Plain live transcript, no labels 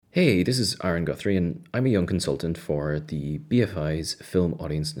Hey, this is Aaron Guthrie, and I'm a young consultant for the BFI's Film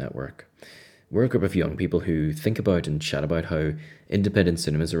Audience Network. We're a group of young people who think about and chat about how independent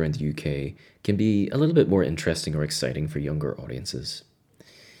cinemas around the UK can be a little bit more interesting or exciting for younger audiences.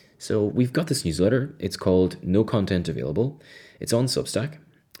 So, we've got this newsletter. It's called No Content Available. It's on Substack,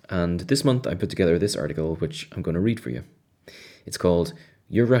 and this month I put together this article which I'm going to read for you. It's called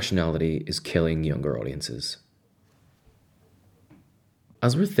Your Rationality is Killing Younger Audiences.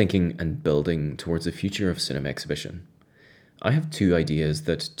 As we're thinking and building towards the future of cinema exhibition, I have two ideas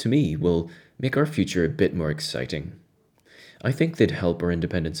that, to me, will make our future a bit more exciting. I think they'd help our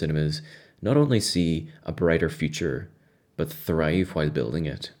independent cinemas not only see a brighter future, but thrive while building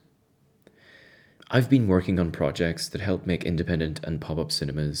it. I've been working on projects that help make independent and pop up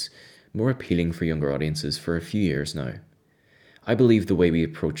cinemas more appealing for younger audiences for a few years now. I believe the way we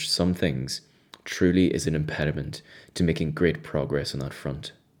approach some things truly is an impediment to making great progress on that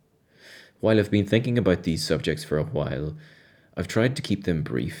front. While I've been thinking about these subjects for a while, I've tried to keep them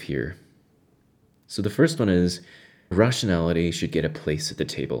brief here. So the first one is rationality should get a place at the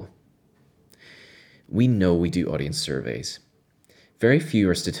table. We know we do audience surveys. Very few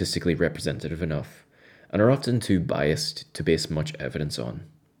are statistically representative enough and are often too biased to base much evidence on.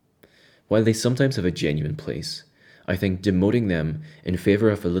 While they sometimes have a genuine place, I think demoting them in favour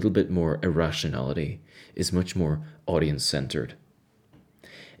of a little bit more irrationality is much more audience-centred.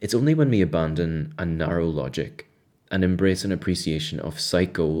 It's only when we abandon a narrow logic and embrace an appreciation of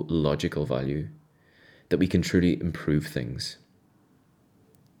psychological value that we can truly improve things.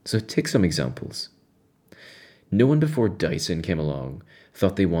 So take some examples. No one before Dyson came along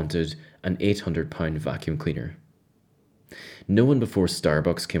thought they wanted an £800 vacuum cleaner. No one before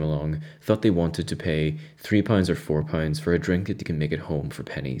Starbucks came along thought they wanted to pay £3 or £4 for a drink that they can make at home for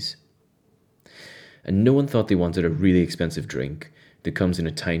pennies. And no one thought they wanted a really expensive drink that comes in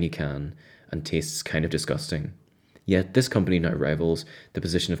a tiny can and tastes kind of disgusting. Yet this company now rivals the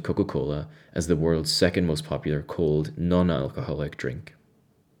position of Coca-Cola as the world's second most popular cold, non-alcoholic drink.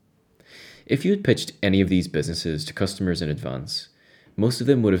 If you had pitched any of these businesses to customers in advance, most of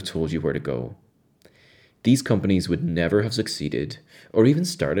them would have told you where to go. These companies would never have succeeded or even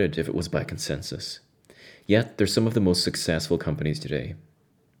started if it was by consensus. Yet they're some of the most successful companies today.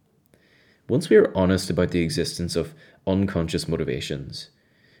 Once we are honest about the existence of unconscious motivations,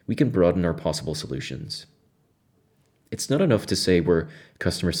 we can broaden our possible solutions. It's not enough to say we're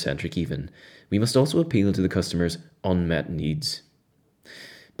customer-centric even. We must also appeal to the customer's unmet needs.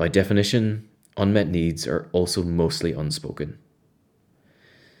 By definition, unmet needs are also mostly unspoken.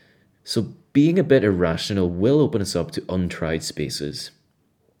 So being a bit irrational will open us up to untried spaces.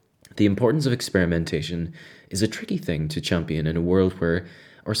 The importance of experimentation is a tricky thing to champion in a world where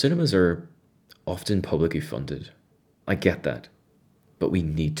our cinemas are often publicly funded. I get that, but we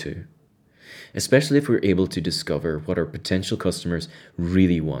need to. Especially if we're able to discover what our potential customers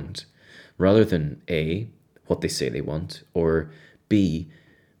really want, rather than A, what they say they want, or B,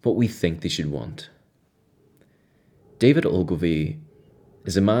 what we think they should want. David Ogilvy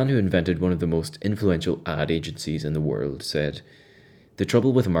is a man who invented one of the most influential ad agencies in the world, said, "The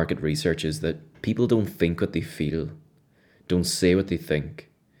trouble with market research is that people don't think what they feel, don't say what they think,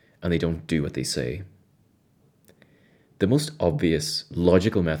 and they don't do what they say." The most obvious,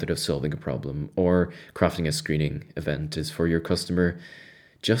 logical method of solving a problem or crafting a screening event is for your customer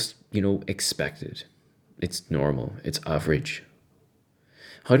just, expect it. It's normal, it's average.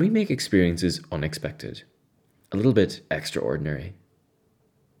 How do we make experiences unexpected? A little bit extraordinary?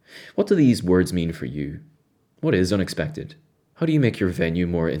 What do these words mean for you? What is unexpected? How do you make your venue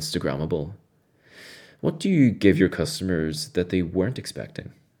more Instagrammable? What do you give your customers that they weren't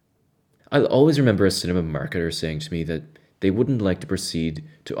expecting? I'll always remember a cinema marketer saying to me that they wouldn't like to proceed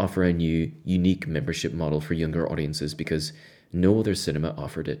to offer a new, unique membership model for younger audiences because no other cinema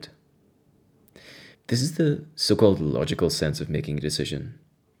offered it. This is the so-called logical sense of making a decision.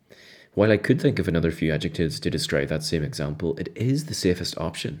 While I could think of another few adjectives to describe that same example, it is the safest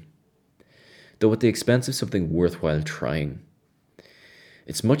option, though at the expense of something worthwhile trying.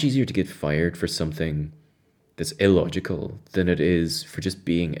 It's much easier to get fired for something that's illogical than it is for just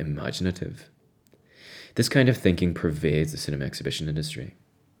being imaginative. This kind of thinking pervades the cinema exhibition industry.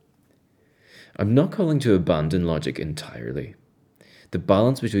 I'm not calling to abandon logic entirely. The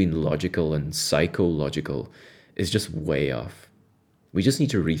balance between logical and psychological is just way off. We just need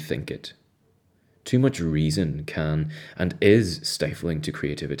to rethink it. Too much reason can and is stifling to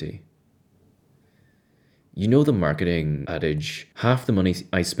creativity. You know the marketing adage, half the money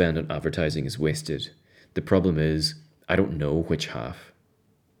I spend on advertising is wasted. The problem is, I don't know which half.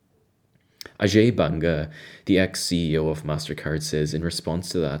 Ajay Banga, the ex CEO of MasterCard, says in response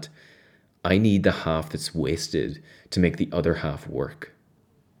to that, I need the half that's wasted to make the other half work.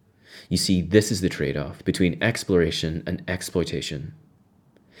 You see, this is the trade off between exploration and exploitation.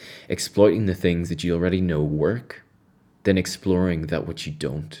 Exploiting the things that you already know work, then exploring that which you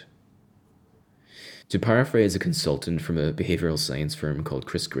don't. To paraphrase a consultant from a behavioral science firm called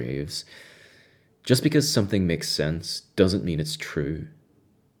Chris Graves, just because something makes sense doesn't mean it's true.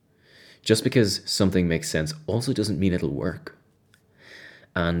 Just because something makes sense also doesn't mean it'll work.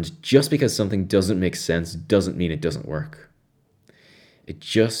 And just because something doesn't make sense doesn't mean it doesn't work. It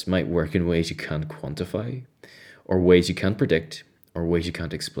just might work in ways you can't quantify, or ways you can't predict, or ways you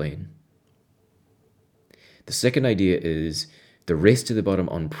can't explain. The second idea is the race to the bottom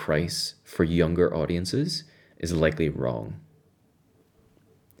on price for younger audiences is likely wrong.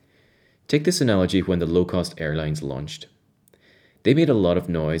 Take this analogy when the low-cost airlines launched. They made a lot of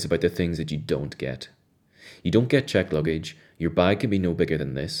noise about the things that you don't get. You don't get checked luggage, your bag can be no bigger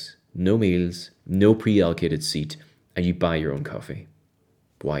than this, no meals, no pre-allocated seat, and you buy your own coffee.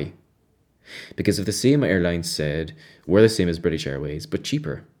 Why? Because if the same airlines said, we're the same as British Airways, but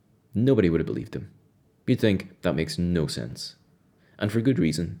cheaper, nobody would have believed them. You'd think that makes no sense. And for good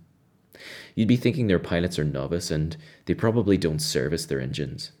reason. You'd be thinking their pilots are novice and they probably don't service their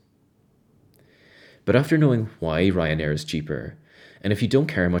engines. But after knowing why Ryanair is cheaper, and if you don't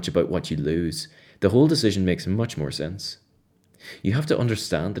care much about what you lose, the whole decision makes much more sense. You have to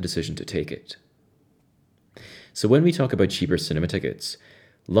understand the decision to take it. So when we talk about cheaper cinema tickets,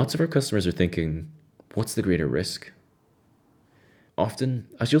 lots of our customers are thinking, what's the greater risk? Often,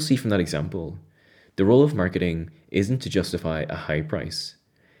 as you'll see from that example, the role of marketing isn't to justify a high price,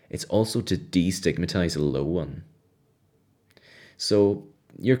 it's also to destigmatize a low one. So,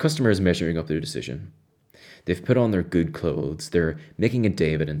 your customer is measuring up their decision. They've put on their good clothes, they're making a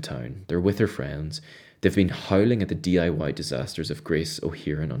day of it in town, they're with their friends, they've been howling at the DIY disasters of Grace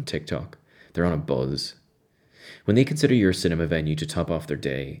O'Hearn on TikTok, they're on a buzz. When they consider your cinema venue to top off their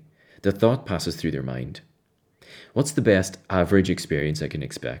day, the thought passes through their mind. What's the best average experience I can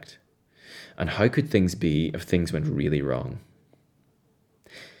expect? And how could things be if things went really wrong?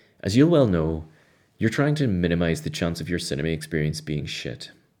 As you'll well know, you're trying to minimize the chance of your cinema experience being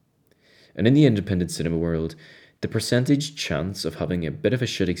shit. And in the independent cinema world, the percentage chance of having a bit of a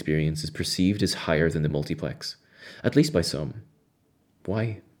shit experience is perceived as higher than the multiplex, at least by some.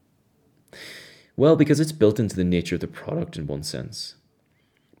 Why? Well, because it's built into the nature of the product in one sense.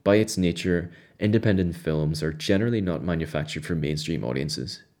 By its nature, independent films are generally not manufactured for mainstream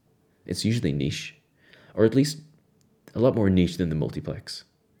audiences. It's usually niche, or at least a lot more niche than the multiplex.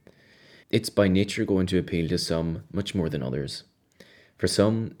 It's by nature going to appeal to some much more than others. For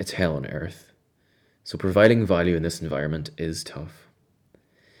some, it's hell on earth. So providing value in this environment is tough.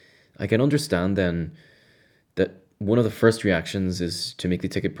 I can understand then that one of the first reactions is to make the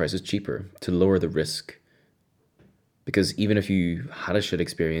ticket prices cheaper, to lower the risk. Because even if you had a shit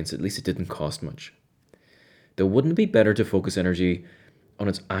experience, at least it didn't cost much. Though wouldn't it be better to focus energy on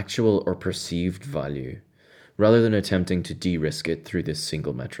its actual or perceived value, rather than attempting to de-risk it through this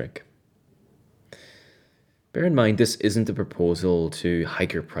single metric? Bear in mind, this isn't a proposal to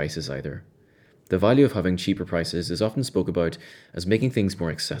hike your prices either. The value of having cheaper prices is often spoke about as making things more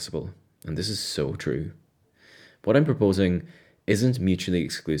accessible, and this is so true. What I'm proposing isn't mutually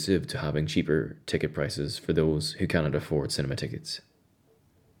exclusive to having cheaper ticket prices for those who cannot afford cinema tickets.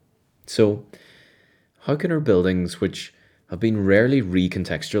 So, how can our buildings, which have been rarely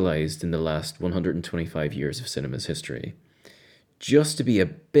recontextualized in the last 125 years of cinema's history, just to be a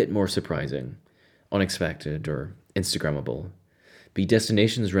bit more surprising, unexpected, or Instagrammable, be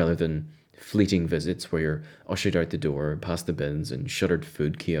destinations rather than fleeting visits where you're ushered out the door past the bins and shuttered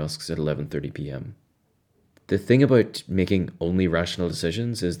food kiosks at 11:30 p.m. The thing about making only rational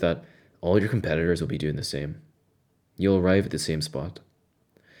decisions is that all your competitors will be doing the same. You'll arrive at the same spot.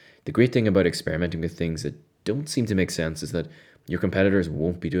 The great thing about experimenting with things that don't seem to make sense is that your competitors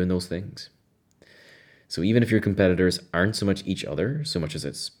won't be doing those things. So even if your competitors aren't so much each other, so much as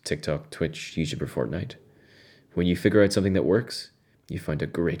it's TikTok, Twitch, YouTube, or Fortnite, when you figure out something that works, you find a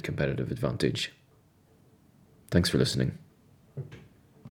great competitive advantage. Thanks for listening.